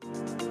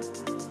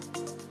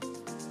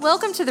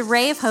Welcome to the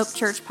Ray of Hope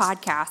Church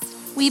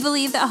podcast. We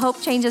believe that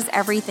hope changes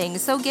everything,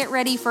 so get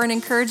ready for an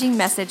encouraging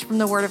message from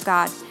the Word of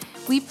God.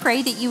 We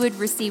pray that you would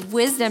receive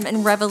wisdom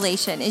and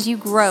revelation as you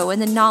grow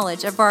in the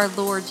knowledge of our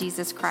Lord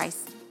Jesus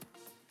Christ.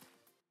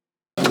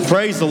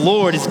 Praise the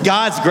Lord. Has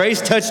God's grace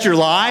touched your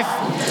life?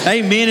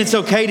 Amen. It's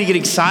okay to get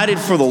excited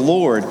for the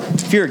Lord.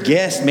 If you're a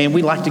guest, man,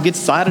 we like to get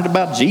excited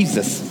about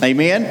Jesus.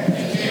 Amen.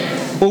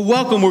 Well,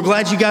 welcome. We're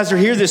glad you guys are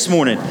here this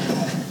morning.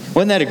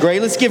 Wasn't that a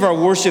great? Let's give our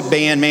worship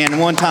band, man,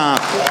 one time.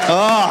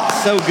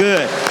 Oh, so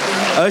good.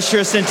 Usher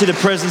us into the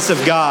presence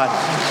of God.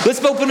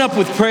 Let's open up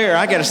with prayer.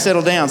 I got to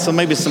settle down, so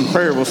maybe some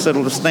prayer will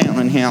settle us down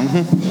in Him.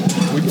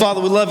 Father,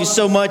 we love you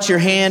so much. Your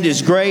hand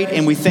is great,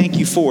 and we thank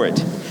you for it.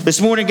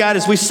 This morning, God,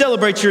 as we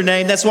celebrate your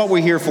name, that's what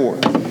we're here for.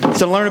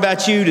 To learn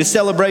about you, to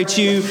celebrate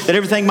you, that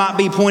everything might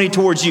be pointed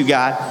towards you,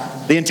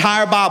 God. The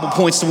entire Bible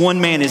points to one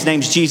man. His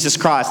name's Jesus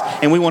Christ,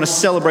 and we want to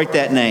celebrate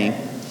that name.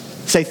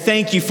 Say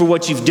thank you for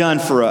what you've done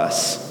for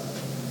us.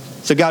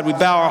 So, God, we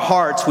bow our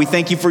hearts. We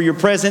thank you for your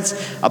presence.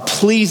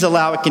 Please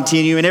allow it to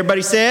continue. And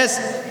everybody says,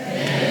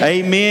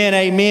 amen,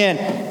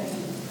 amen.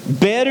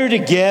 Better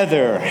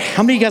together.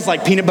 How many of you guys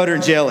like peanut butter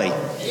and jelly?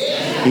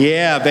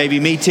 Yeah, baby,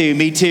 me too,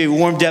 me too.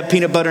 Warmed up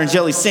peanut butter and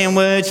jelly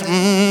sandwich.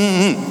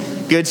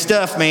 Good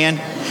stuff, man.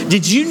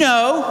 Did you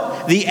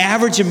know the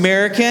average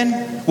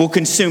American will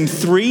consume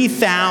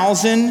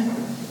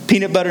 3,000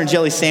 peanut butter and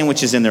jelly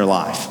sandwiches in their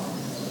life?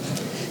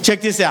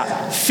 Check this out.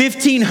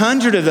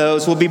 1,500 of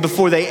those will be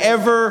before they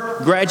ever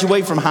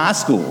graduate from high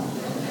school.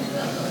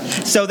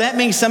 So that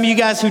means some of you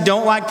guys who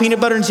don't like peanut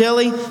butter and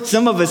jelly,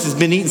 some of us has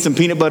been eating some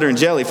peanut butter and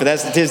jelly for that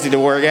statistic to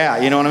work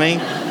out. You know what I mean?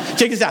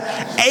 Check this out.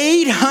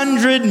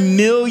 $800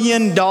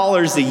 million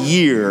a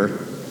year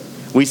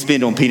we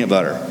spend on peanut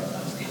butter.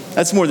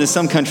 That's more than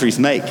some countries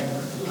make.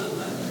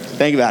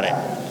 Think about it.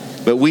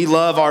 But we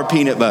love our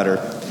peanut butter.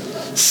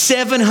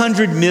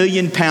 700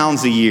 million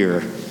pounds a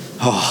year.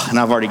 Oh, and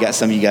I've already got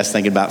some of you guys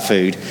thinking about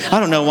food. I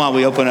don't know why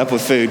we open up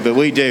with food, but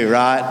we do,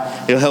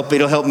 right?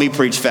 It'll help me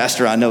preach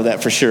faster. I know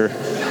that for sure.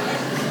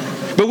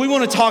 But we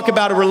want to talk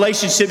about a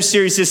relationship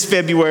series this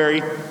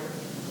February.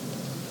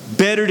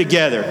 Better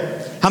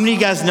together. How many of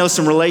you guys know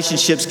some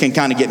relationships can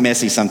kind of get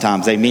messy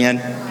sometimes? Amen?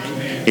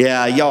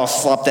 Yeah, y'all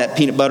slop that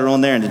peanut butter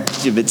on there,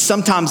 but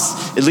sometimes,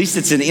 at least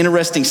it's an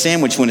interesting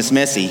sandwich when it's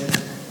messy.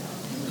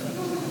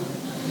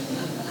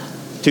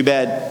 Too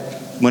bad.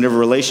 Whenever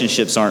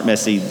relationships aren't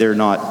messy, they're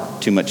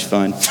not too much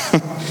fun.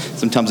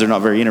 Sometimes they're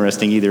not very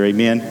interesting either,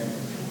 amen?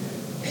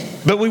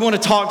 But we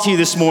want to talk to you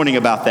this morning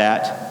about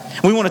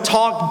that. We want to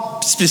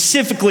talk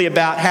specifically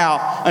about how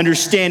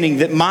understanding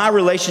that my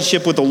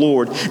relationship with the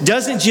Lord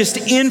doesn't just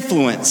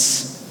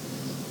influence,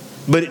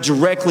 but it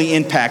directly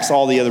impacts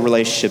all the other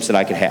relationships that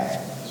I could have.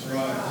 That's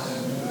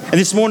right. And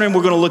this morning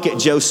we're going to look at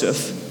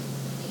Joseph.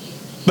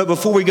 But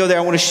before we go there,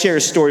 I want to share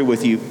a story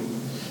with you.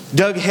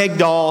 Doug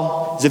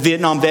Hegdahl is a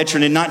Vietnam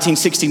veteran. In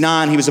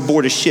 1969, he was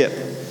aboard a ship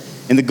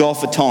in the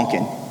Gulf of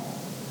Tonkin.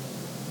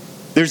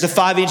 There's a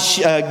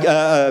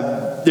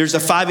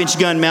 5-inch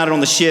gun mounted on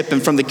the ship,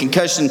 and from the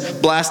concussion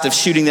blast of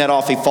shooting that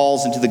off, he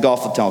falls into the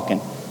Gulf of Tonkin.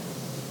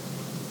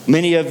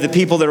 Many of the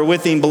people that are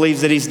with him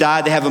believes that he's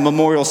died. They have a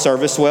memorial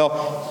service.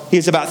 Well, he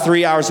was about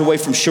 3 hours away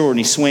from shore, and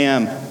he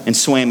swam and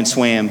swam and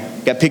swam.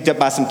 Got picked up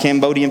by some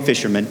Cambodian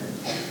fishermen.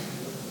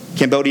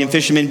 Cambodian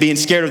fishermen, being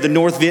scared of the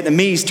North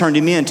Vietnamese, turned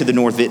him in to the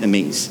North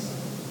Vietnamese.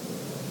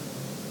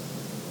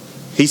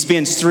 He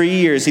spends 3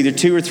 years, either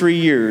 2 or 3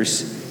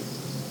 years,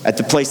 at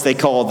the place they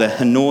call the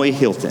Hanoi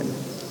Hilton,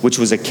 which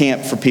was a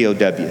camp for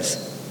POWs.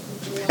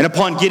 And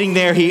upon getting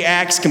there, he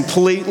acts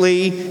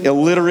completely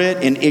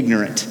illiterate and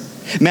ignorant.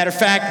 Matter of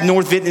fact,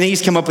 North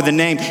Vietnamese come up with a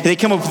name. They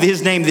come up with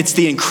his name that's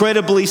the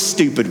incredibly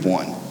stupid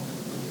one.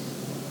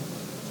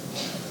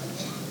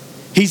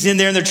 He's in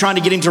there and they're trying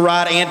to get him to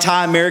write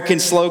anti-American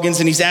slogans,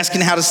 and he's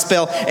asking how to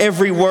spell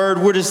every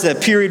word. What is the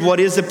period?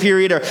 What is the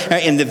period?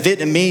 And the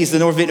Vietnamese, the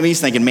North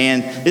Vietnamese, thinking,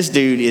 man, this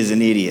dude is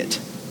an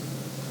idiot.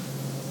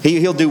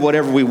 He'll do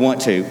whatever we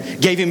want to.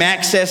 Gave him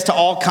access to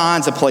all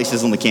kinds of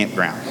places on the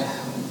campground.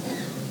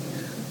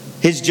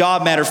 His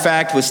job, matter of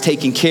fact, was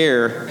taking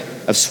care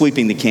of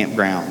sweeping the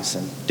campgrounds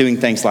and doing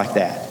things like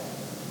that.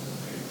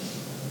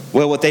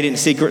 Well, what they didn't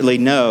secretly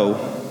know,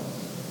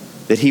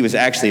 that he was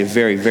actually a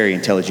very, very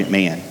intelligent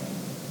man.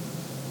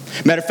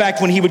 Matter of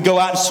fact, when he would go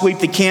out and sweep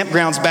the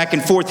campgrounds back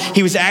and forth,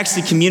 he was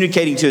actually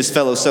communicating to his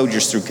fellow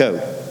soldiers through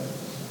code.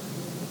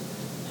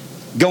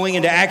 Going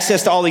into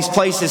access to all these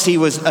places, he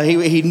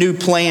knew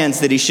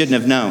plans that he shouldn't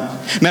have known.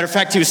 Matter of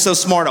fact, he was so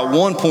smart at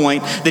one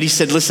point that he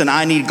said, listen,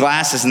 I need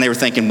glasses. And they were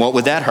thinking, what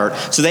would that hurt?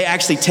 So they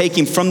actually take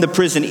him from the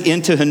prison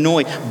into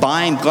Hanoi,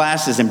 buy him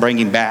glasses and bring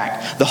him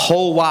back. The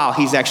whole while,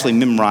 he's actually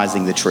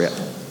memorizing the trip,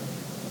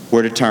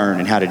 where to turn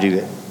and how to do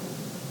it.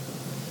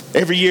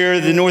 Every year,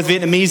 the North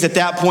Vietnamese at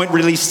that point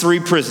released 3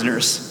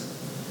 prisoners.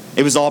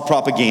 It was all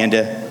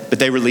propaganda, but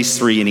they released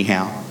 3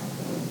 anyhow.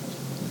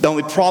 The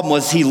only problem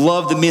was he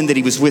loved the men that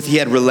he was with. He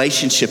had a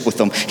relationship with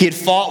them. He had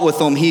fought with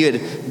them. He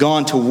had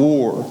gone to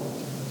war.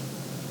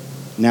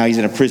 Now he's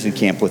in a prison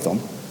camp with them.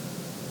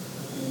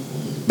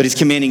 But his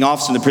commanding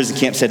officer in the prison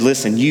camp said,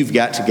 listen, you've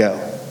got to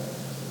go.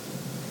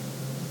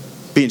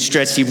 being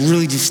stretched. He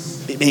really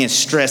just, being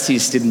stressed, he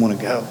just didn't want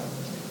to go.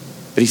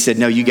 But he said,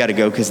 no, you got to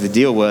go, because the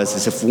deal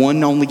was if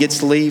one only gets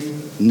to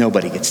leave,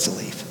 nobody gets to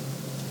leave.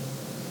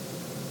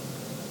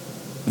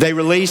 They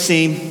release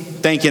him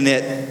thinking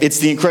that it's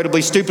the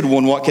incredibly stupid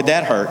one. What could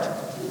that hurt?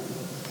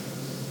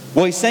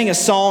 Well, he sang a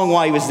song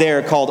while he was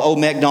there called Old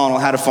MacDonald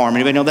Had a Farm.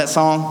 Anybody know that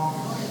song?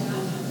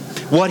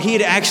 What he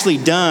had actually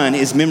done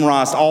is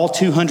memorized all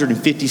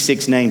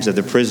 256 names of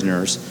the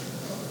prisoners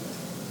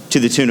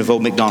to the tune of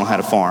Old MacDonald Had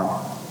a Farm.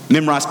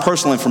 Memorized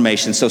personal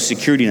information, so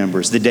security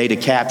numbers, the date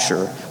of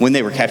capture, when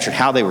they were captured,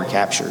 how they were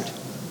captured.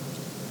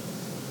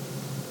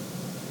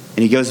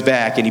 And he goes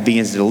back and he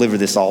begins to deliver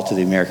this all to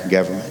the American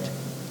government.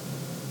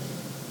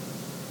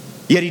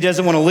 Yet he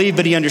doesn't want to leave,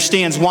 but he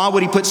understands, why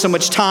would he put so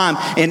much time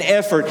and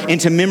effort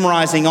into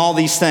memorizing all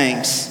these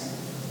things?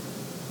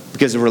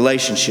 Because of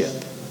relationship.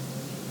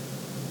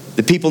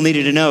 The people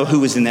needed to know who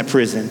was in that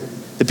prison.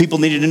 The people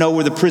needed to know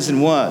where the prison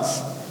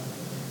was.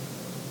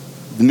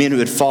 The men who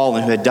had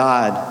fallen, who had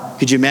died.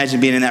 Could you imagine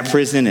being in that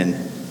prison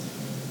and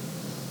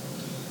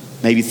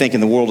maybe thinking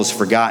the world has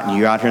forgotten you?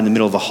 You're out here in the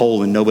middle of a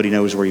hole and nobody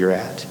knows where you're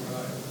at.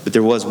 But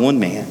there was one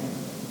man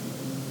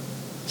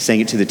sang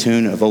it to the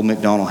tune of Old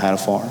MacDonald Had a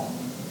Farm.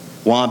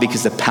 Why?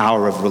 Because the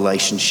power of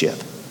relationship.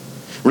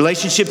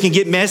 Relationship can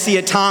get messy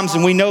at times,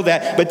 and we know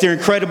that, but they're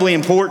incredibly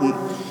important.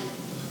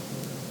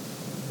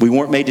 We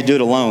weren't made to do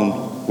it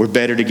alone. We're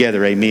better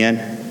together. Amen.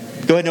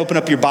 Go ahead and open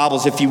up your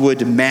Bibles, if you would,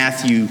 to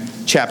Matthew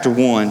chapter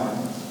 1,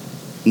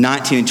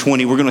 19 and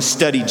 20. We're going to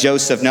study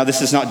Joseph. Now,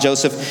 this is not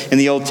Joseph in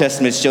the Old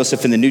Testament. It's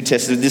Joseph in the New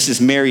Testament. This is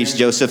Mary's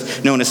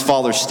Joseph, known as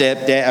Father's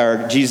stepdad,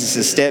 or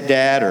Jesus'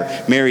 stepdad,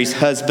 or Mary's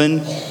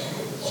husband.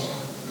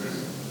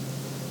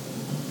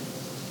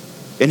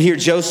 And here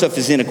Joseph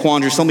is in a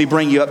quandary. So let me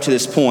bring you up to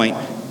this point.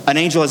 An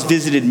angel has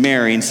visited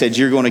Mary and said,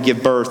 you're going to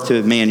give birth to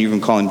a man, you're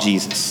going to call him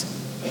Jesus.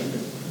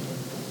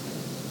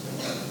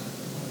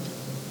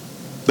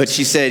 But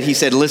he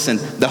said, listen,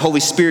 the Holy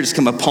Spirit has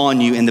come upon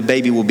you and the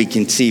baby will be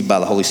conceived by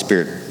the Holy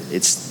Spirit.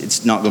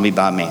 It's not going to be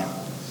by man.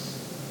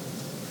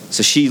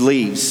 So she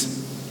leaves.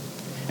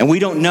 And we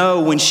don't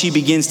know when she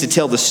begins to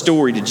tell the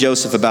story to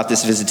Joseph about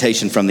this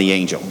visitation from the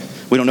angel.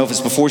 We don't know if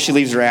it's before she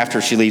leaves or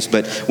after she leaves,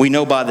 but we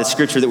know by the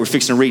scripture that we're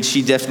fixing to read,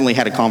 she definitely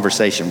had a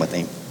conversation with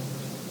him.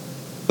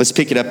 Let's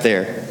pick it up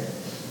there.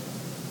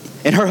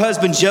 And her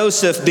husband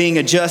Joseph, being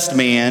a just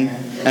man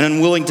and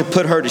unwilling to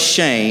put her to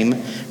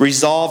shame,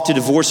 resolved to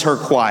divorce her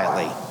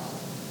quietly.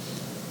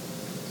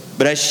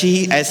 But as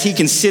he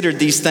considered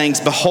these things,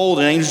 behold,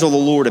 an angel of the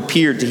Lord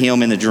appeared to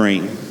him in a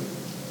dream,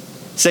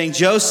 saying,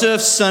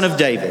 Joseph, son of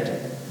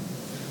David,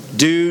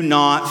 do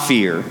not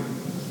fear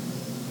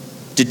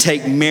to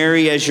take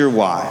Mary as your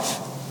wife,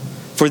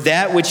 for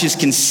that which is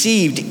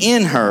conceived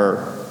in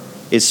her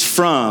is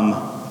from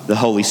the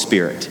Holy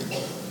Spirit.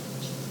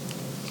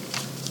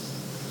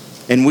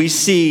 And we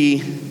see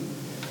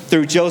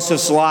through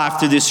Joseph's life,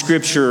 through this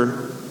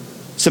scripture,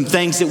 some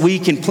things that we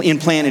can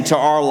implant into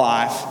our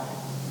life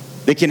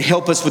that can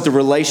help us with the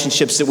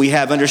relationships that we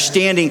have.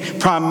 Understanding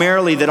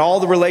primarily that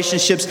all the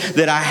relationships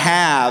that I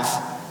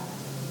have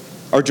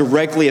are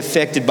directly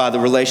affected by the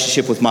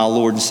relationship with my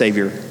Lord and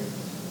Savior.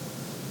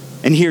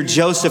 And here,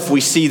 Joseph,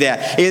 we see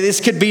that.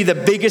 This could be the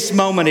biggest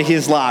moment of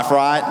his life,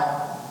 right?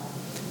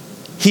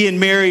 He and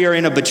Mary are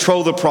in a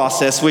betrothal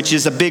process, which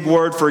is a big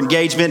word for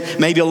engagement,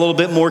 maybe a little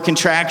bit more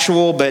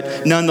contractual,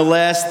 but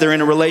nonetheless, they're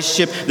in a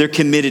relationship. They're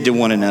committed to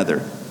one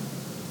another.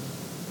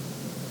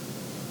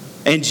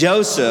 And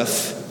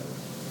Joseph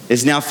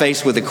is now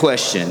faced with a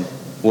question.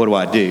 What do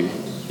I do?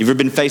 You ever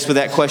been faced with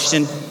that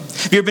question?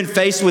 Have you ever been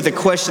faced with a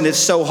question that's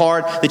so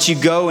hard that you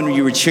go and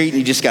you retreat and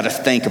you just got to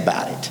think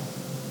about it?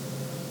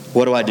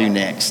 What do I do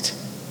next?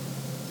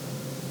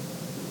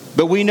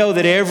 But we know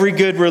that every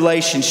good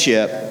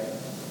relationship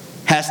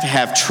has to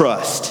have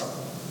trust.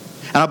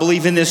 And I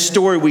believe in this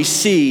story we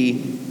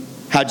see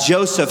how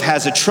Joseph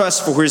has a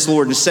trust for his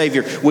Lord and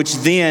Savior, which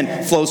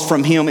then flows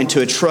from him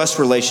into a trust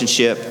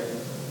relationship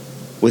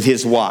with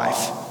his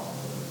wife.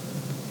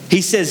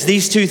 He says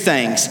these two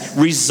things: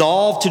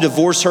 resolved to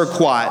divorce her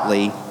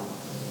quietly,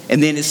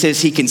 and then it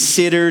says he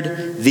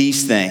considered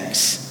these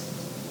things.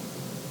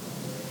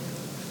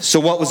 So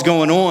what was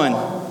going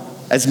on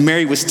as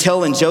Mary was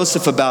telling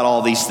Joseph about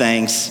all these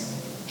things?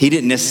 He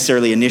didn't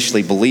necessarily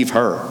initially believe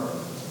her.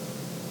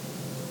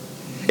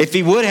 If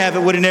he would have, he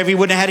wouldn't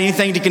have had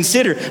anything to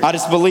consider. I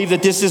just believe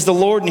that this is the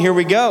Lord and here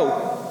we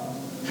go.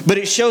 But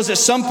it shows at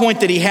some point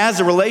that he has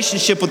a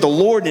relationship with the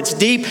Lord, and it's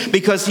deep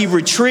because he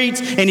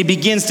retreats and he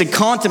begins to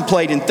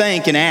contemplate and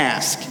think and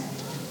ask,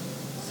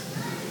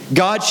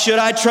 God, should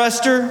I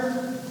trust her?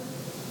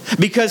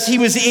 Because he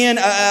was in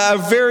a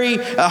very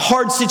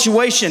hard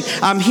situation.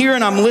 I'm here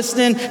and I'm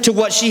listening to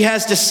what she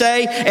has to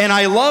say, and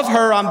I love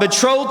her. I'm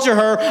betrothed to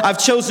her. I've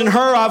chosen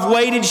her. I've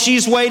waited.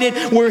 She's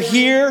waited. We're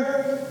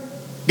here.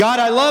 God,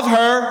 I love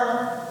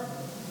her.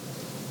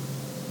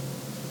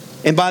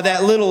 And by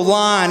that little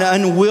line,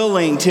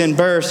 unwilling to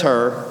embarrass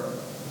her,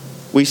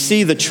 we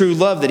see the true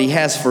love that he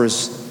has for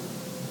his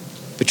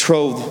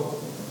betrothal.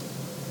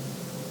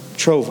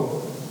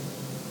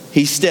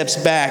 He steps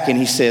back and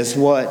he says,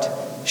 what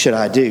should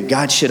I do?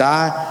 God, should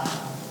I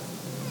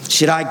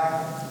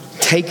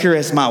take her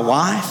as my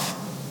wife?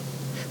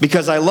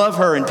 Because I love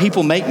her and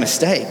people make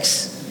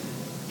mistakes.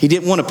 He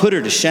didn't want to put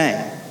her to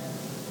shame.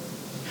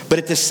 But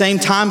at the same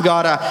time,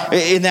 God,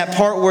 in that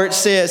part where it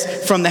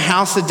says from the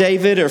house of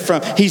David, or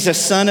he's a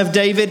son of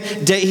David,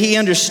 he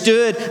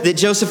understood that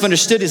Joseph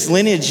understood his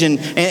lineage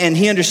and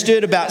he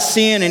understood about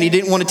sin, and he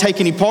didn't want to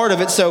take any part of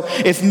it. So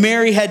if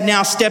Mary had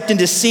now stepped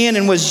into sin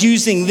and was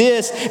using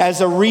this as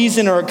a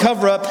reason or a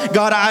cover-up,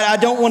 God, I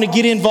don't want to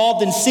get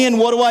involved in sin.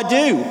 What do I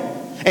do?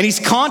 And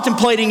he's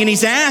contemplating and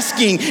he's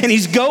asking and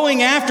he's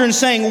going after and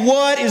saying,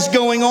 what is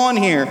going on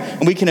here?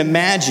 And we can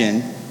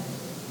imagine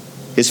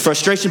his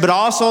frustration, but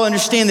also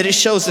understand that it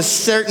shows a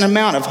certain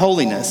amount of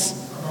holiness.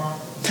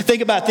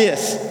 Think about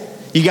this.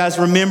 You guys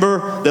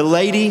remember the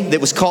lady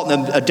that was caught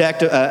in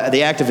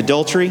the act of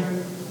adultery?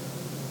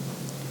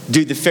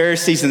 Dude, the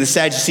Pharisees and the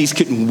Sadducees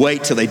couldn't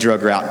wait till they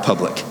drug her out in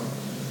public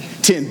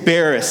to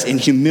embarrass and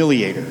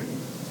humiliate her.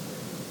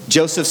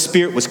 Joseph's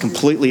spirit was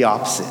completely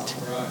opposite.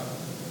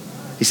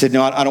 He said,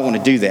 no, I don't want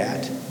to do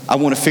that. I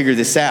want to figure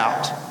this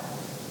out.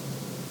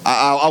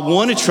 I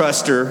want to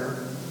trust her,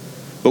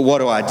 but what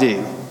do I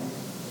do?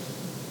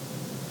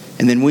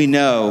 And then we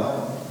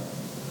know,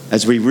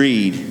 as we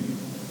read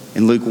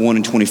in Luke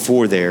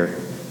 1:24 there,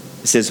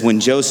 it says, when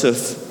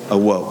Joseph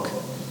awoke.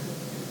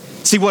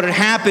 See, what had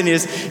happened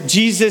is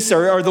Jesus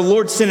or the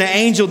Lord sent an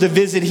angel to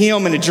visit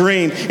him in a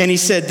dream, and he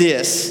said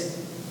this.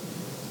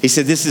 He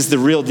said, this is the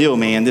real deal,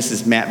 man. This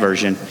is Matt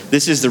version.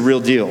 This is the real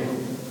deal.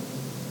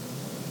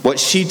 What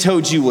she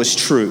told you was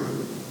true.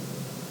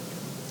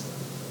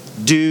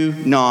 Do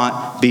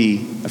not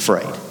be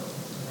afraid.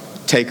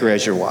 Take her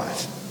as your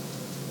wife.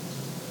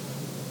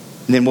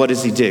 And then what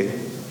does he do?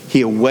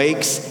 He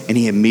awakes and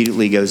he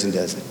immediately goes and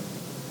does it.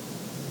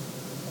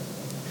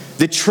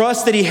 The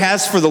trust that he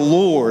has for the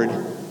Lord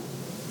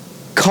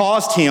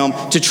caused him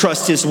to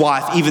trust his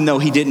wife even though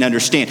he didn't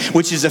understand,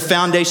 which is a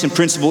foundation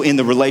principle in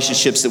the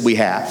relationships that we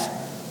have.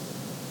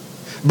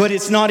 But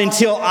it's not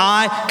until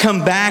I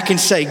come back and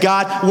say,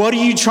 God, what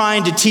are you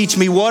trying to teach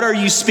me? What are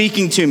you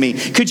speaking to me?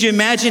 Could you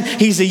imagine?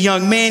 He's a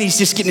young man. He's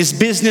just getting his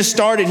business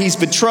started. He's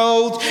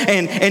betrothed.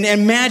 And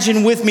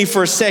imagine with me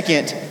for a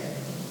second,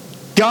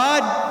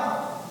 God,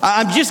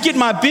 I'm just getting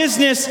my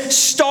business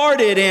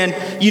started and,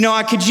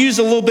 I could use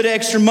a little bit of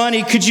extra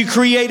money. Could you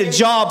create a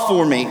job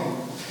for me?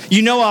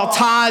 I'll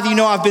tithe.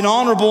 I've been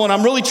honorable and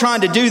I'm really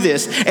trying to do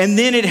this. And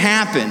then it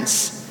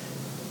happens.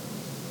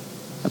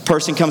 A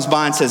person comes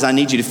by and says, I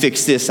need you to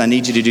fix this. I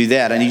need you to do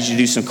that. I need you to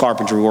do some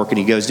carpentry work. And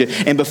he goes to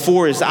it. And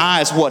before his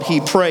eyes, what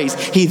he prays,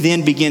 he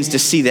then begins to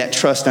see that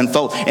trust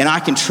unfold. And I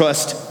can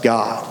trust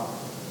God.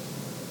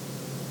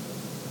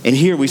 And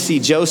here we see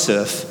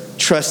Joseph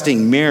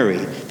trusting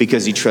Mary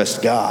because he trusts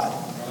God.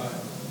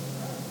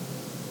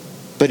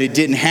 But it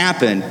didn't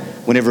happen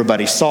when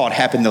everybody saw it. It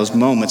happened those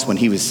moments when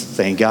he was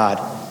saying, God,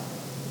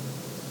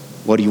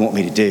 what do you want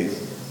me to do?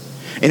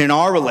 And in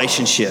our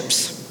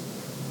relationships,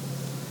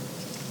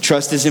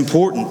 trust is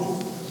important.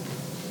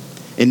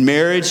 In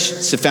marriage,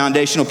 it's a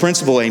foundational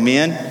principle,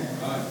 amen?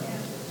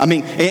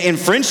 In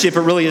friendship,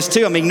 it really is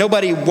too.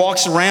 Nobody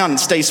walks around and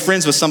stays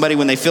friends with somebody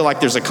when they feel like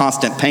there's a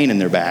constant pain in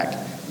their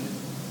back.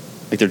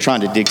 Like they're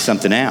trying to dig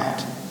something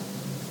out.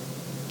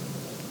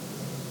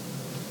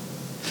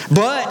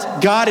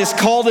 But God has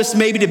called us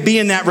maybe to be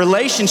in that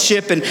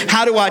relationship. And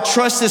how do I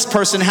trust this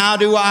person? How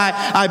do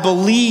I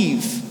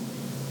believe?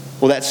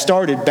 Well, that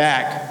started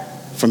back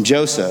from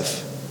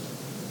Joseph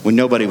when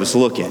nobody was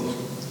looking.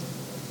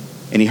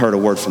 And he heard a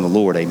word from the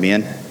Lord,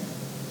 amen?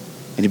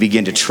 And he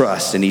began to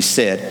trust. And he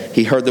said,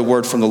 he heard the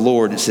word from the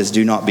Lord and it says,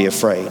 do not be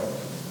afraid.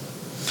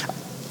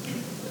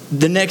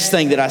 The next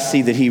thing that I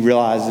see that he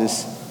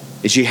realizes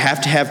is you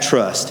have to have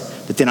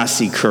trust, but then I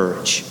see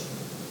courage.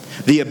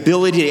 The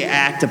ability to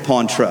act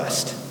upon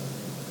trust.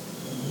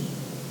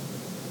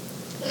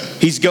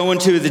 He's going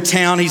to the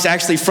town. He's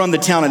actually from the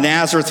town of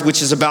Nazareth,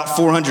 which is about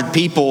 400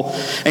 people.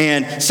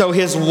 And so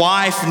his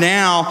wife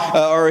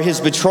now, or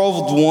his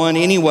betrothed one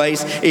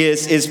anyways,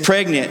 is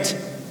pregnant.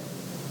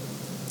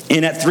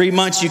 And at 3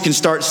 months, you can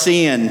start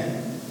seeing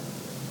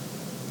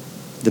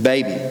the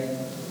baby.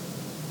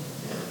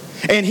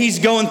 And he's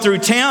going through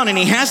town and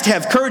he has to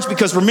have courage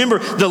because remember,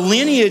 the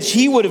lineage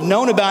he would have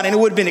known about and it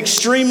would have been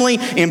extremely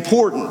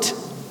important.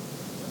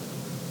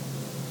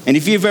 And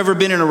if you've ever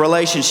been in a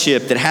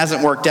relationship that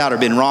hasn't worked out or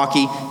been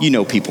rocky,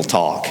 people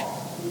talk.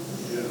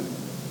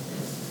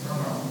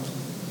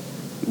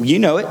 You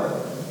know it.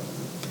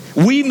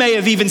 We may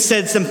have even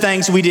said some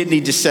things we didn't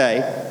need to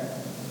say.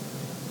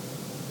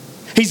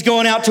 He's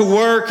going out to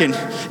work and,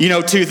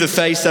 to the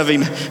face of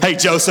him, hey,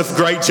 Joseph,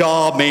 great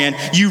job, man.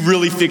 You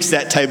really fixed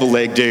that table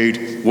leg,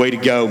 dude. Way to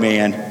go,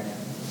 man.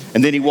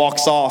 And then he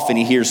walks off and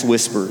he hears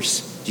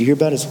whispers. Did you hear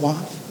about his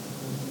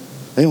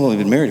wife? They've only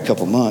been married a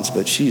couple months,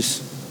 but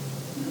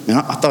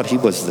I thought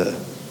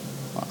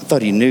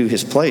he knew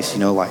his place,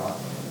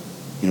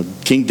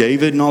 King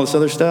David and all this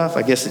other stuff.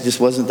 I guess it just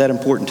wasn't that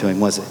important to him,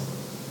 was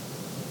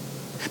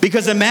it?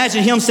 Because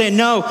imagine him saying,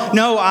 no,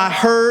 I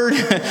heard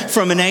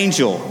from an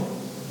angel.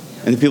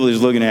 And the people are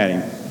just looking at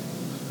him.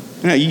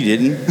 No, you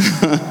didn't.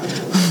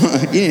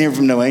 You didn't hear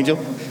from no angel.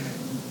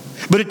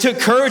 But it took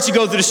courage to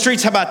go through the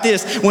streets. How about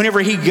this? Whenever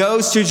he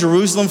goes to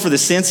Jerusalem for the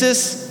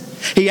census,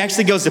 he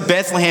actually goes to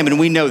Bethlehem, and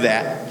we know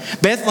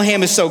that.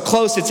 Bethlehem is so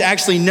close, it's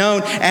actually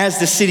known as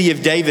the city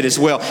of David as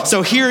well.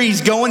 So here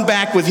he's going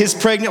back with his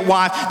pregnant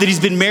wife that he's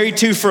been married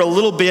to for a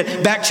little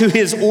bit, back to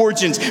his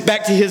origins,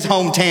 back to his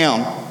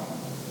hometown.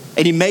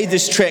 And he made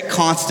this trek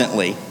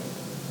constantly.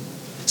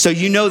 So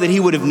you know that he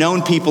would have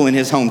known people in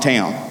his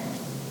hometown.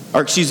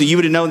 Or excuse me, you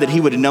would have known that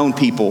he would have known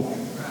people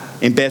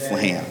in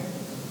Bethlehem,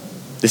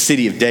 the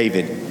city of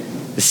David,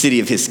 the city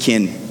of his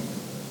kin.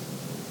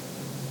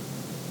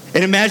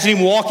 And imagine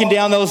him walking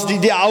down those,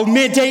 oh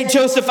man,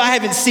 Joseph, I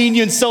haven't seen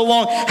you in so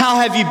long. How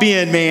have you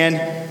been,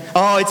 man?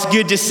 Oh, it's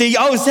good to see you.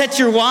 Oh, is that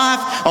your wife?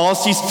 Oh,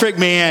 she's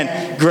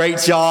man. Great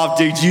job,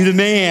 dude. You the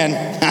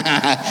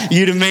man.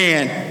 You the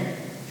man.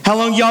 How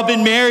long y'all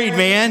been married,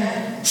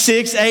 man?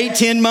 6, 8,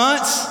 10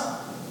 months?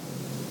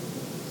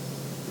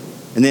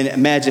 And then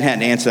imagine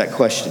having to answer that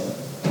question.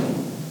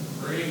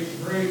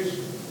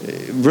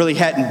 It really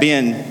hadn't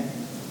been,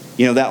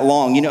 that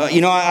long.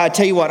 I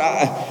tell you what,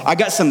 I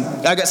got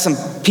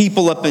some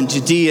people up in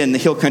Judea in the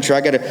hill country.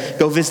 I got to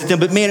go visit them.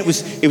 But man, it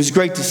was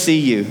great to see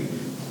you.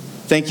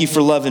 Thank you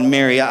for loving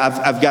Mary.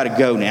 I've got to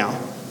go now.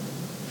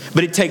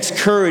 But it takes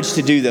courage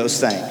to do those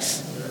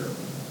things.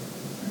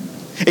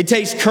 It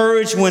takes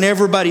courage when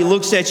everybody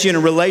looks at you in a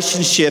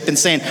relationship and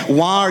saying,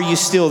 why are you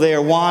still there?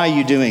 Why are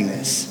you doing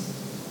this?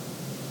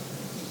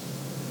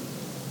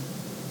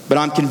 But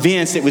I'm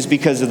convinced it was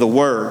because of the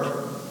word.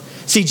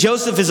 See,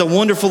 Joseph is a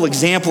wonderful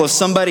example of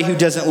somebody who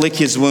doesn't lick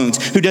his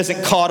wounds, who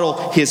doesn't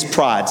coddle his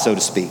pride, so to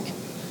speak.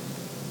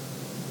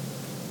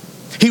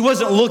 He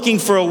wasn't looking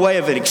for a way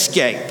of an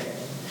escape.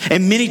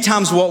 And many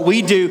times what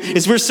we do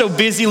is we're so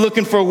busy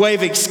looking for a way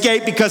of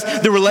escape because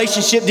the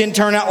relationship didn't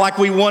turn out like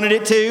we wanted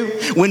it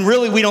to, when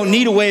really we don't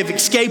need a way of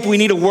escape. We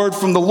need a word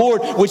from the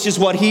Lord, which is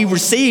what he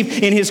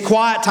received in his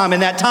quiet time, in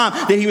that time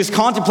that he was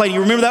contemplating.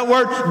 You remember that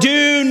word?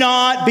 Do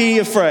not be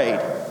afraid.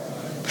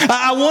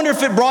 I wonder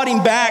if it brought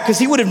him back, because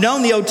he would have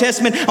known the Old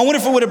Testament. I wonder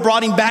if it would have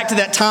brought him back to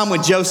that time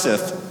with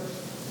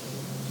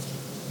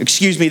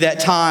that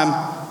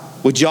time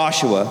with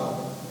Joshua.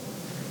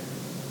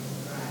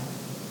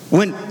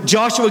 When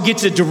Joshua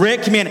gets a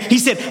direct command, he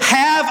said,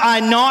 have I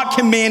not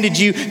commanded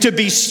you to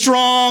be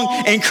strong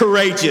and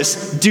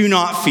courageous? Do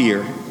not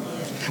fear.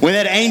 When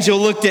that angel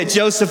looked at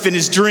Joseph in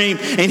his dream,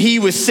 and he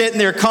was sitting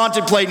there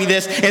contemplating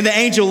this, and the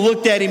angel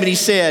looked at him and he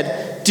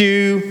said,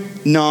 do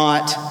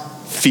not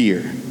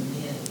fear.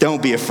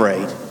 Don't be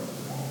afraid.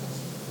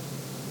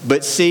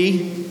 But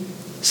see,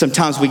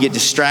 sometimes we get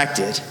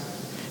distracted.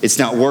 It's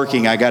not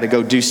working. I got to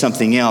go do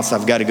something else.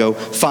 I've got to go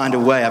find a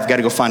way. I've got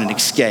to go find an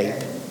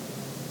escape.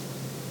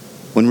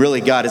 When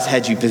really God has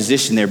had you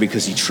positioned there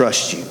because he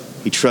trusts you.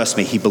 He trusts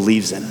me. He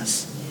believes in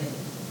us.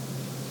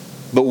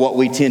 But what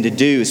we tend to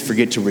do is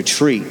forget to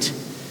retreat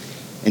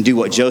and do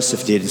what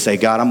Joseph did and say,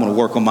 God, I'm going to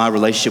work on my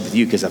relationship with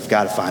you because I've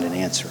got to find an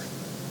answer.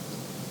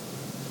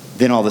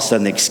 Then all of a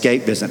sudden the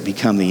escape doesn't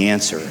become the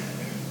answer.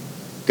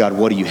 God,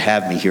 what do you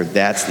have me here?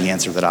 That's the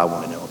answer that I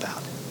want to know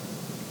about.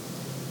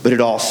 But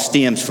it all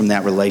stems from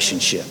that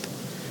relationship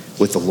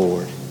with the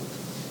Lord.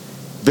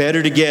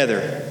 Better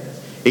together.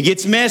 It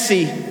gets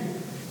messy,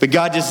 but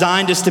God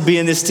designed us to be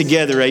in this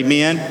together,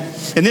 amen?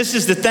 And this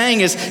is the thing,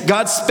 is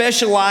God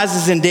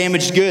specializes in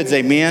damaged goods,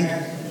 amen?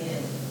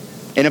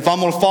 And if I'm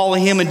going to follow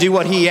him and do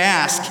what he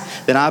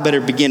asks, then I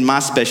better begin my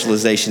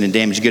specialization in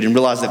damaged good and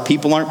realize that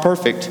people aren't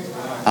perfect.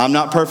 I'm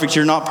not perfect,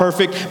 you're not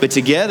perfect, but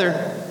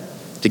together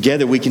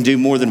we can do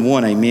more than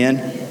one, amen?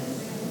 And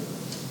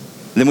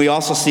then we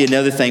also see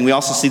another thing. We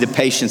also see the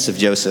patience of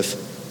Joseph.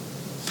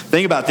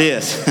 Think about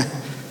this.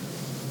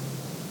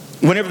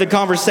 Whenever the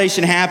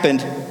conversation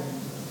happened,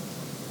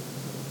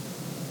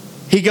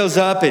 he goes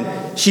up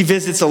and she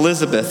visits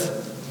Elizabeth.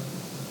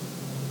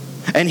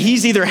 And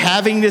he's either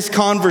having this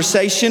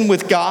conversation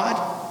with God,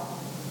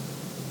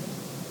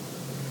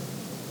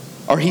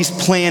 or he's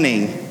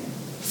planning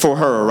for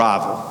her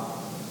arrival.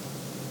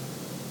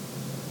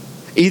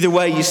 Either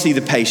way, you see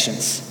the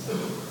patience.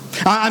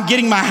 I'm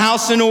getting my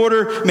house in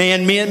order.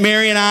 Man,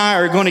 Mary and I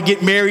are going to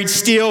get married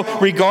still,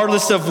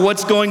 regardless of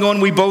what's going on.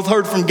 We both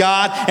heard from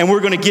God, and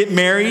we're going to get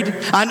married.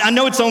 I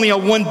know it's only a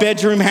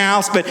 1-bedroom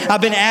house, but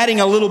I've been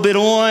adding a little bit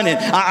on,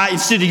 and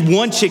instead of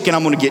 1 chicken,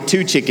 I'm going to get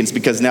 2 chickens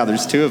because now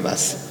there's 2 of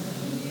us.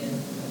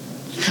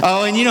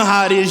 Oh, and you know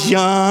how it is,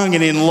 young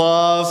and in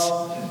love.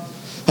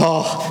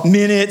 Oh,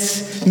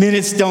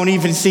 minutes don't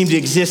even seem to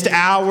exist.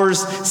 Hours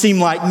seem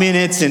like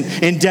minutes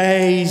and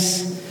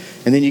days.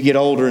 And then you get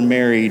older and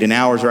married, and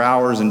hours are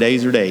hours and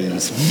days are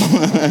days.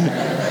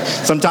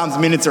 Sometimes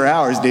minutes are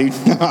hours, dude.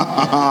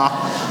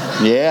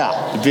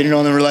 Yeah, depending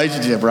on the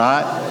relationship,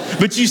 right?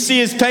 But you see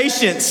his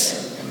patience.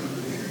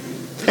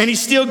 And he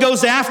still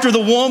goes after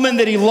the woman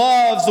that he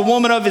loves, the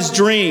woman of his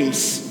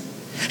dreams.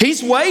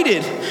 He's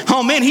waited.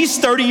 Oh man, he's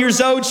 30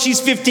 years old.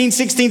 She's 15,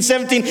 16,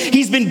 17.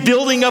 He's been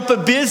building up a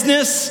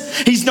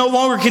business. He's no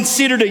longer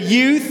considered a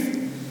youth.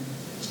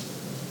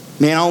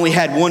 Man, I only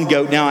had 1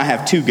 goat. Now I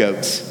have 2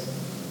 goats.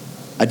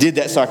 I did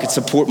that so I could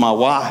support my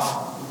wife.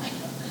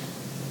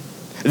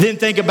 Then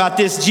think about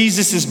this.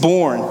 Jesus is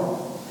born,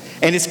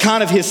 and it's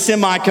kind of his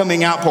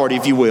semi-coming out party,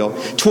 if you will.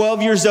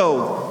 12 years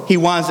old, he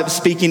winds up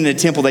speaking in the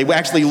temple. They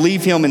actually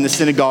leave him in the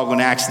synagogue on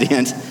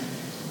accident,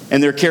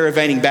 and they're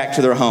caravanning back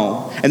to their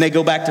home. And they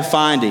go back to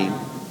find him,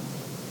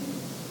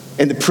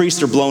 and the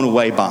priests are blown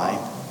away by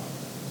him.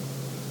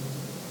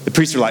 The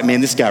priests are like, man,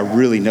 this guy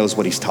really knows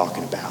what he's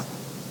talking about.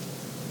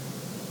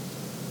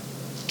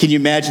 Can you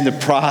imagine the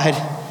pride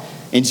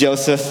in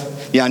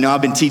Joseph? Yeah, I know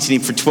I've been teaching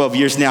him for 12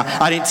 years now.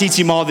 I didn't teach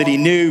him all that he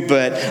knew,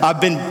 but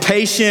I've been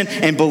patient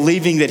and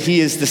believing that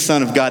he is the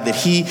Son of God, that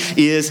he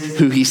is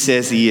who he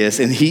says he is,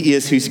 and he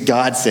is who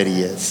God said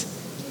he is.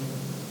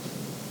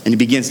 And he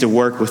begins to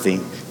work with him.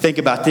 Think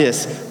about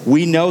this.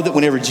 We know that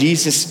whenever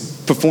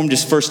Jesus performed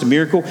his first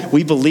miracle,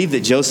 we believe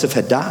that Joseph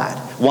had died.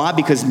 Why?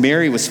 Because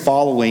Mary was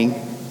following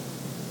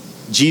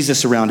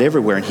Jesus around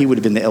everywhere, and he would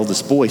have been the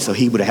eldest boy, so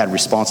he would have had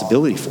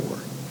responsibility for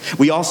her.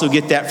 We also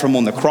get that from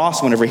on the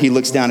cross whenever he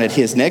looks down at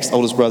his next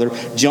oldest brother,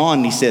 John,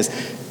 and he says,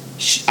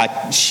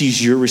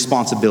 she's your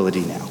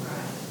responsibility now.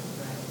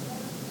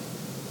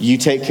 You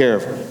take care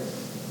of her.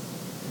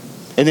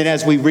 And then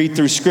as we read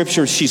through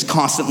Scripture, she's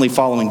constantly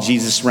following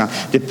Jesus around,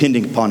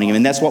 depending upon him.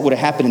 And that's what would have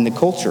happened in the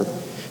culture.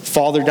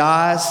 Father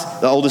dies,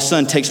 the oldest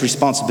son takes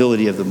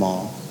responsibility of the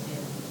mom.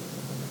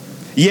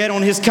 Yet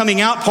on his coming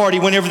out party,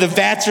 whenever the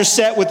vats are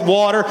set with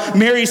water,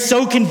 Mary's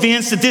so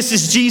convinced that this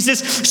is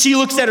Jesus, she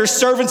looks at her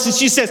servants and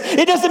she says,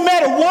 it doesn't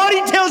matter what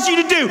he tells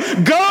you to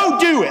do, go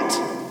do it.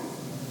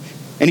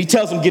 And he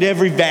tells them, get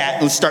every vat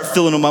and let's start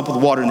filling them up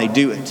with water, and they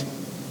do it.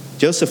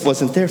 Joseph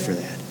wasn't there for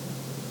that.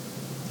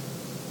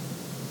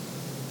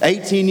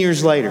 18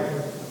 years later.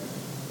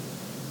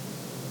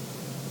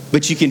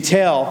 But you can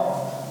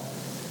tell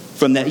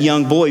from that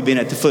young boy being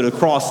at the foot of the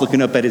cross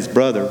looking up at his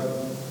brother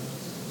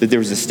that there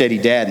was a steady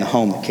dad in the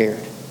home that cared.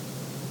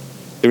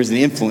 There was an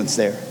influence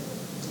there.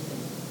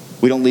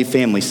 We don't leave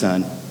family,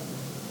 son.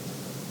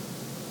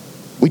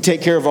 We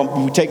take care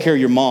of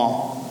your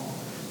mom,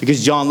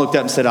 because John looked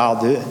up and said, I'll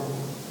do it.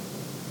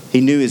 He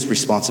knew his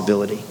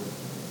responsibility.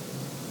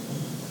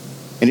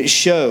 And it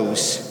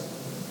shows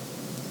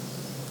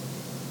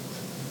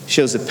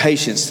the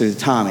patience through the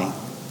timing,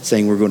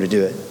 saying we're going to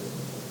do it.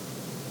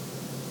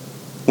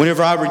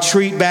 Whenever I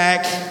retreat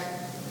back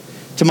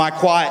to my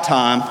quiet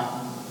time,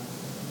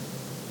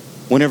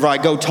 whenever I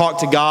go talk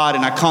to God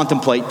and I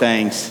contemplate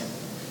things,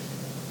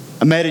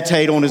 I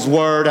meditate on his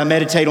word, I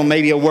meditate on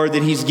maybe a word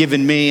that he's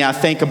given me, I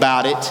think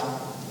about it,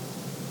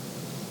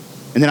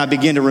 and then I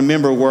begin to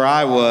remember where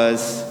I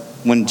was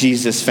when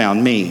Jesus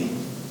found me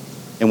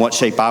and what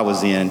shape I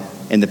was in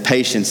and the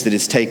patience that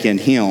it's taken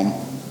him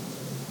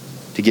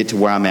to get to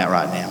where I'm at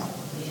right now.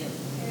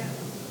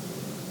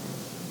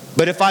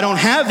 But if I don't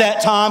have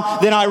that time,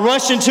 then I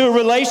rush into a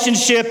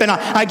relationship and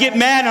I get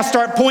mad and I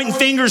start pointing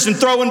fingers and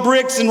throwing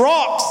bricks and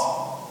rocks.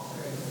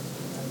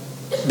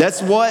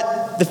 That's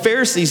what the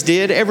Pharisees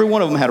did. Every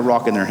one of them had a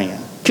rock in their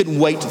hand. Couldn't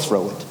wait to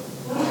throw it.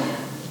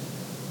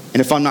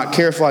 And if I'm not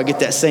careful, I get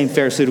that same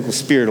Pharisaical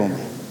spirit on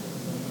me.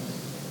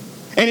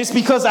 And it's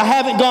because I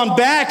haven't gone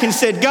back and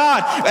said,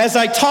 God, as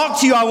I talk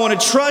to you, I want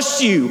to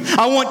trust you.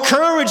 I want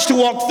courage to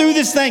walk through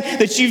this thing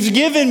that you've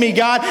given me,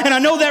 God. And I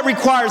know that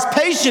requires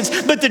patience,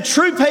 but the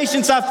true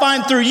patience I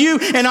find through you,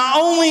 and I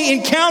only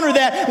encounter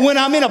that when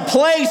I'm in a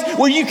place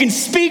where you can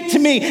speak to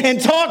me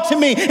and talk to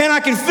me, and I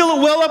can feel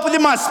it well up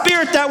within my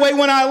spirit. That way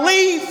when I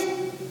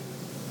leave,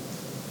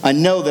 I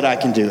know that I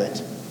can do it.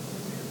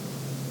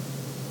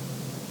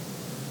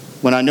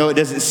 When I know it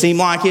doesn't seem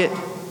like it,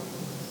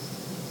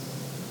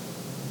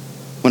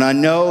 when I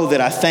know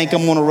that I think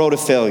I'm on a road of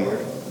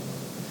failure,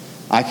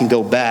 I can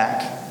go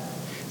back,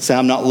 say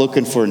I'm not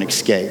looking for an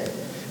escape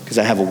because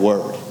I have a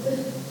word.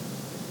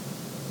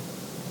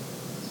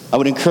 I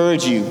would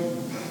encourage you,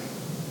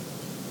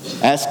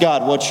 ask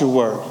God, what's your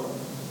word?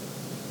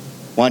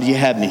 Why do you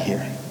have me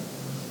here?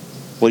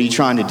 What are you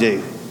trying to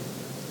do?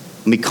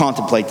 Let me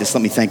contemplate this.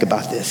 Let me think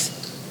about this.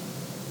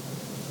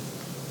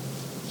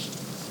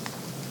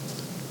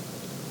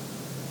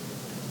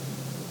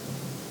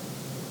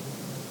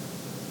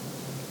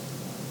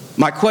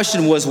 My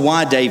question was,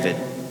 why David?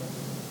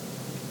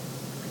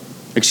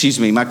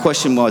 My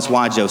question was,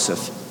 why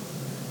Joseph?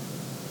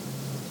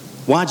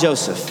 Why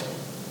Joseph?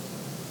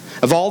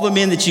 Of all the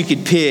men that you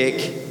could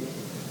pick,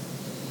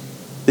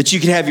 that you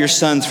could have your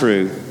son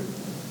through,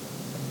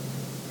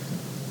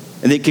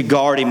 and that could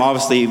guard him,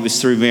 obviously it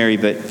was through Mary,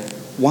 but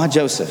why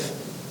Joseph?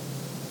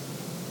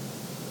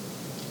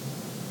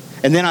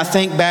 And then I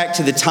think back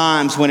to the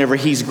times whenever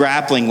he's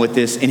grappling with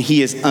this and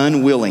he is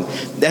unwilling.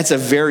 That's a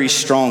very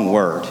strong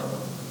word.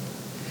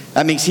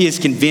 That means he is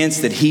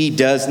convinced that he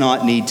does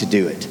not need to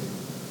do it.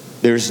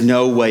 There's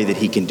no way that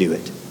he can do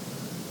it.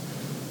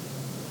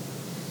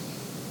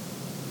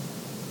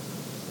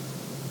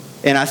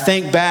 And I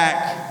think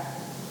back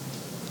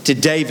to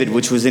David,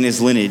 which was in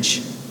his lineage.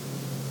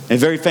 A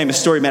very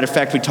famous story. Matter of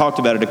fact, we talked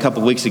about it a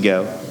couple weeks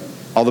ago.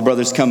 All the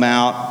brothers come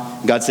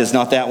out. God says,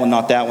 not that one,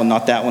 not that one,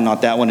 not that one,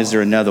 not that one. Is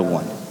there another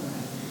one?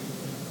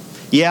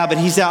 Yeah, but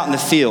he's out in the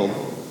field.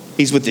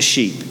 He's with the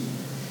sheep.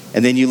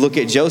 And then you look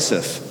at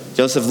Joseph.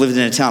 Joseph lived in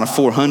a town of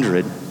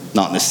 400,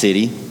 not in the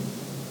city.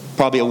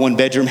 Probably a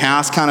one-bedroom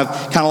house, kind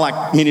of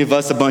like many of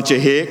us, a bunch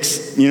of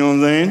hicks. You know what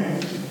I'm saying?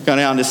 Kind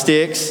of out in the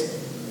sticks.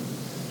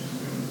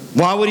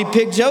 Why would he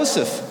pick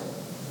Joseph?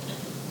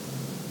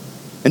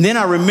 And then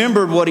I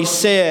remembered what he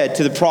said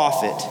to the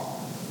prophet.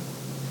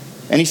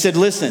 And he said,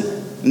 listen,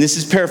 and this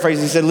is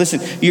paraphrasing, he said,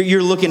 listen,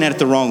 you're looking at it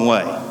the wrong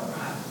way.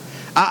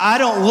 I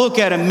don't look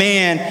at a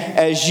man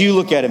as you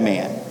look at a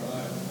man.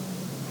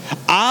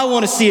 I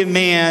want to see a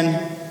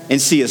man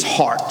and see his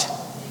heart.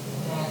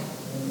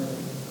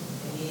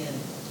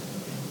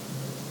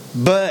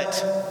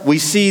 But we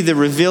see the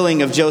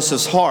revealing of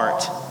Joseph's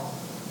heart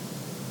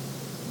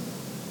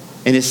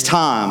in his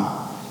time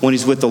when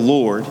he's with the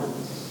Lord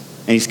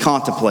and he's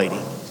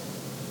contemplating.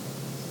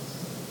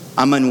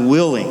 I'm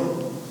unwilling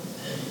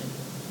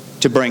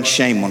to bring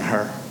shame on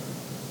her.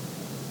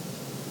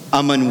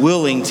 I'm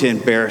unwilling to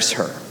embarrass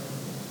her.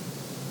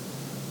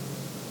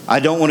 I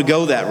don't want to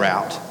go that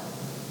route.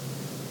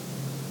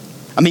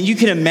 I mean, you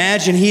can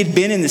imagine he had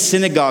been in the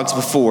synagogues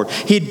before.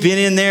 He had been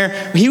in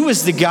there. He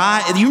was the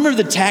guy. You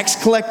remember the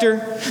tax collector?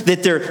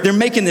 That they're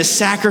making this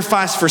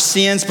sacrifice for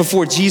sins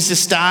before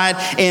Jesus died.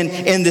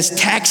 And this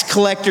tax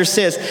collector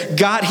says,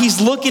 God, he's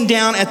looking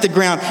down at the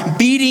ground,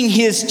 beating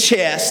his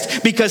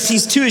chest because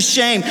he's too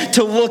ashamed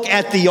to look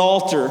at the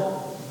altar.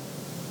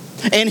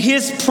 And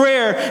his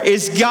prayer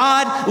is,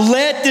 God,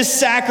 let this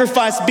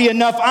sacrifice be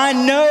enough. I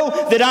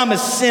know that I'm a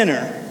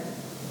sinner.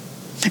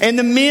 And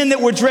the men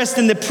that were dressed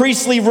in the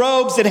priestly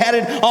robes that had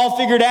it all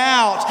figured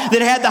out,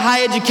 that had the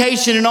high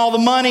education and all the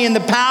money and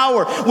the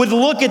power, would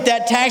look at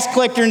that tax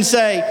collector and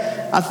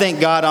say, I thank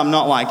God I'm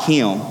not like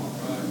him.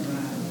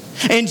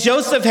 And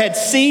Joseph had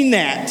seen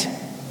that.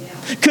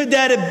 Could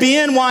that have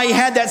been why he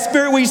had that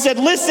spirit where he said,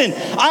 listen,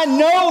 I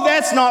know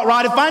that's not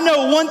right. If I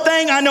know one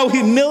thing, I know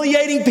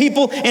humiliating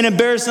people and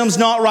embarrassing them is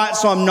not right,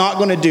 so I'm not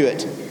going to do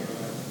it.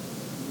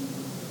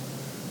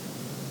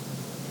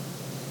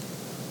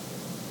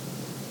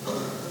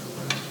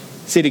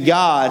 See, to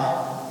God,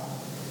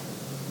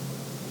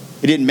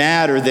 it didn't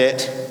matter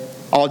that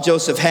all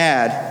Joseph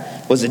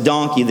had was a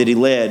donkey that he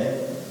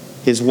led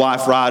his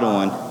wife ride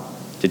on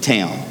to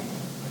town.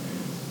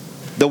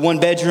 The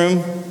one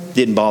bedroom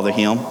didn't bother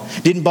him.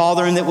 Didn't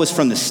bother him that was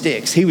from the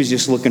sticks. He was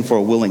just looking for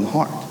a willing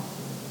heart.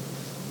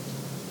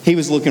 He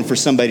was looking for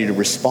somebody to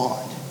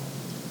respond.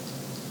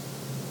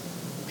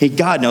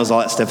 God knows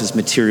all that stuff is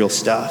material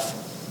stuff.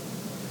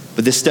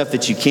 But this stuff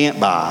that you can't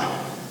buy,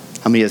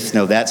 how many of us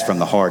know that's from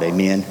the heart,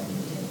 amen?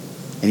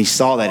 And he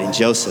saw that in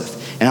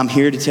Joseph. And I'm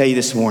here to tell you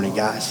this morning,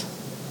 guys,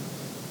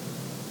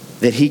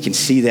 that he can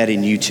see that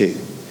in you too.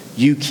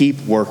 You keep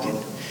working.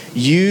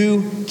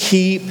 You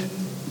keep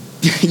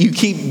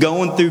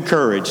going through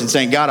courage and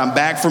saying, God, I'm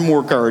back for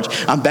more courage.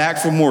 I'm back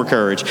for more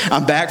courage.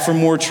 I'm back for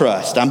more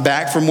trust. I'm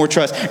back for more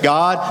trust.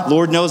 God,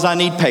 Lord knows I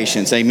need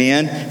patience.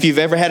 Amen. If you've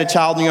ever had a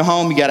child in your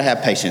home, you got to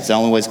have patience. The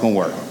only way it's going to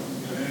work.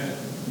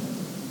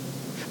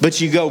 But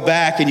you go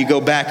back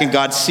and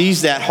God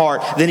sees that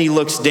heart. Then he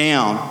looks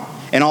down.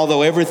 And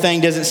although everything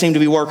doesn't seem to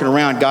be working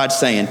around, God's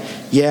saying,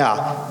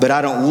 yeah, but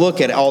I don't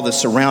look at all the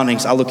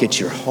surroundings. I look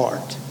at your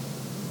heart.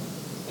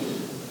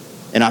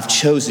 And I've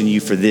chosen you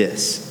for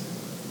this.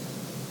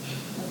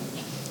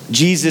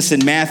 Jesus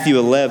in Matthew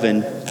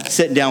 11,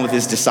 sitting down with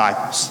his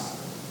disciples.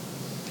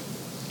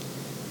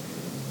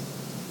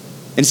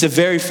 And it's a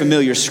very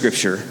familiar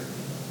scripture.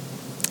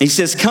 He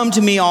says, come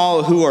to me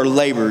all who are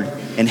labored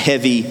and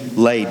heavy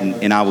laden,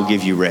 and I will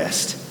give you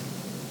rest.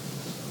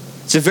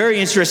 It's a very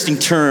interesting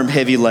term,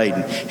 heavy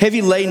laden.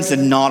 Heavy laden is a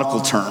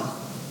nautical term.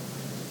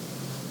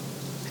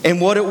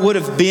 And what it would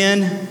have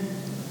been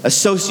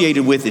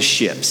associated with is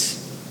ships.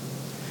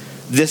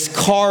 This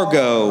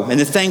cargo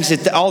and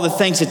all the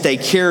things that they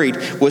carried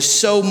was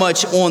so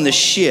much on the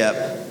ship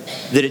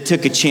that it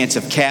took a chance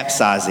of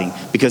capsizing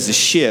because the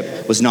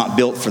ship was not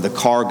built for the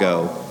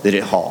cargo that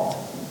it hauled,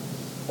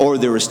 or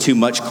there was too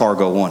much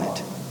cargo on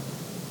it.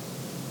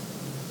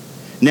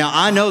 Now,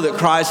 I know that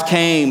Christ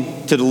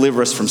came to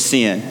deliver us from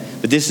sin,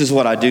 but this is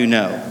what I do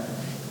know.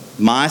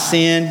 My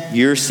sin,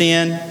 your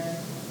sin,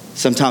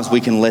 sometimes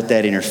we can let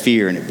that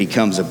interfere and it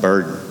becomes a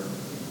burden.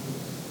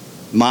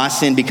 My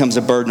sin becomes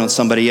a burden on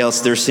somebody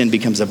else. Their sin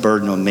becomes a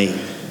burden on me.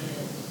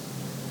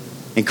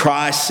 And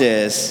Christ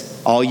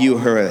says, all you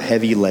who are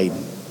heavy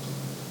laden.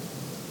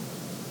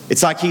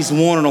 It's like he's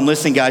warning them,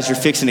 listen guys, you're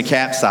fixing to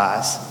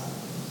capsize.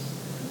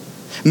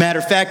 Matter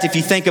of fact, if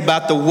you think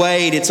about the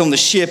weight, it's on the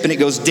ship and it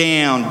goes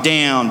down,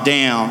 down,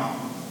 down.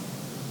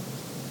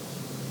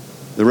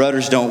 The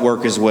rudders don't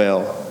work as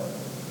well.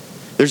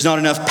 There's not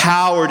enough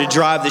power to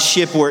drive the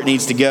ship where it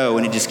needs to go,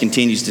 and it just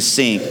continues to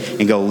sink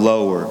and go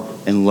lower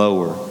and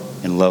lower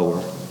and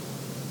lower.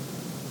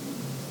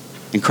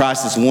 And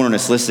Christ is warning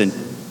us, listen,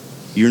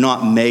 you're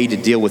not made to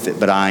deal with it,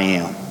 but I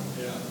am.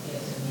 Yeah.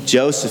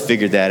 Joseph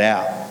figured that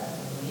out.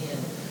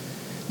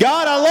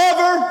 God, I love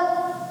her.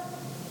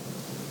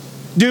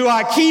 Do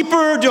I keep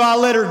her? Do I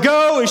let her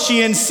go? Is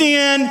she in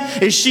sin?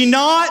 Is she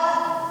not?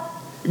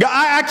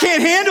 I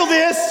can't handle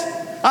this.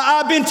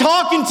 I've been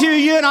talking to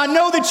you, and I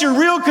know that you're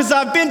real because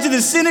I've been to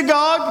the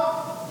synagogue.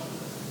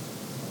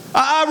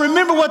 I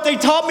remember what they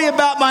taught me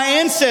about my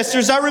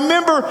ancestors. I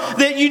remember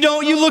that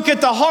you look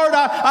at the heart.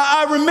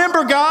 I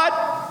remember,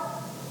 God.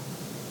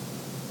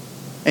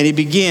 And he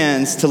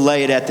begins to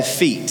lay it at the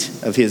feet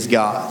of his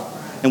God.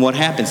 And what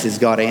happens is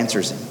God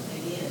answers him.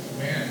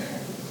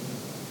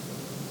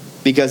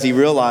 Because he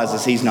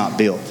realizes he's not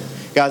built.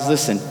 Guys,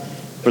 listen,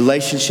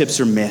 relationships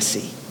are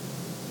messy.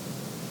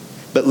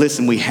 But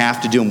listen, we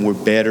have to do them. We're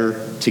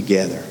better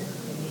together.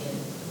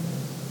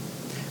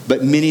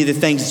 But many of the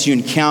things that you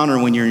encounter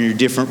when you're in your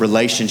different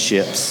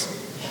relationships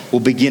will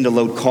begin to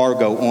load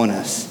cargo on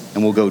us.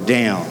 And we'll go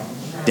down,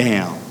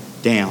 down,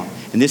 down.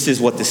 And this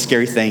is what the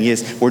scary thing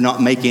is. We're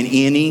not making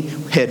any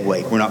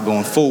headway. We're not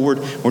going forward.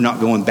 We're not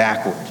going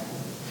backward.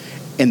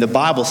 And the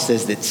Bible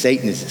says that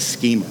Satan is a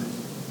schemer.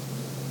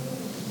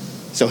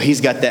 So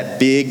he's got that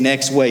big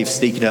next wave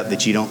sneaking up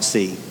that you don't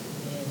see.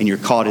 And you're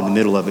caught in the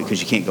middle of it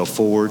because you can't go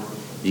forward.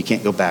 You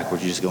can't go backward.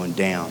 You're just going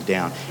down,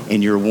 down.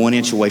 And you're 1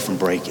 inch away from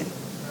breaking.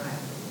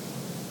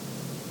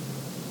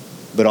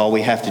 But all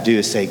we have to do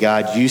is say,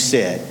 God, you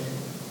said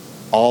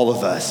all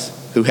of us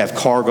who have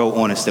cargo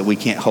on us that we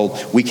can't hold,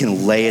 we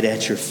can lay it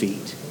at your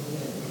feet.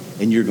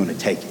 And you're going to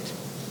take it.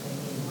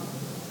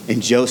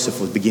 And Joseph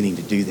was beginning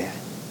to do that.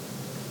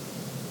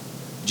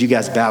 Would you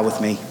guys bow with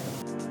me?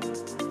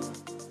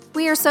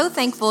 We are so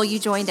thankful you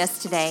joined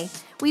us today.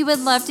 We would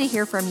love to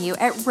hear from you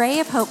at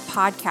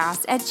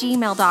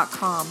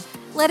rayofhopepodcast@gmail.com.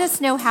 Let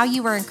us know how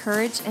you were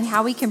encouraged and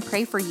how we can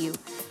pray for you.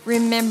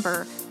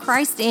 Remember,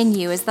 Christ in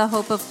you is the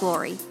hope of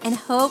glory, and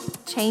hope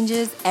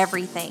changes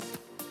everything.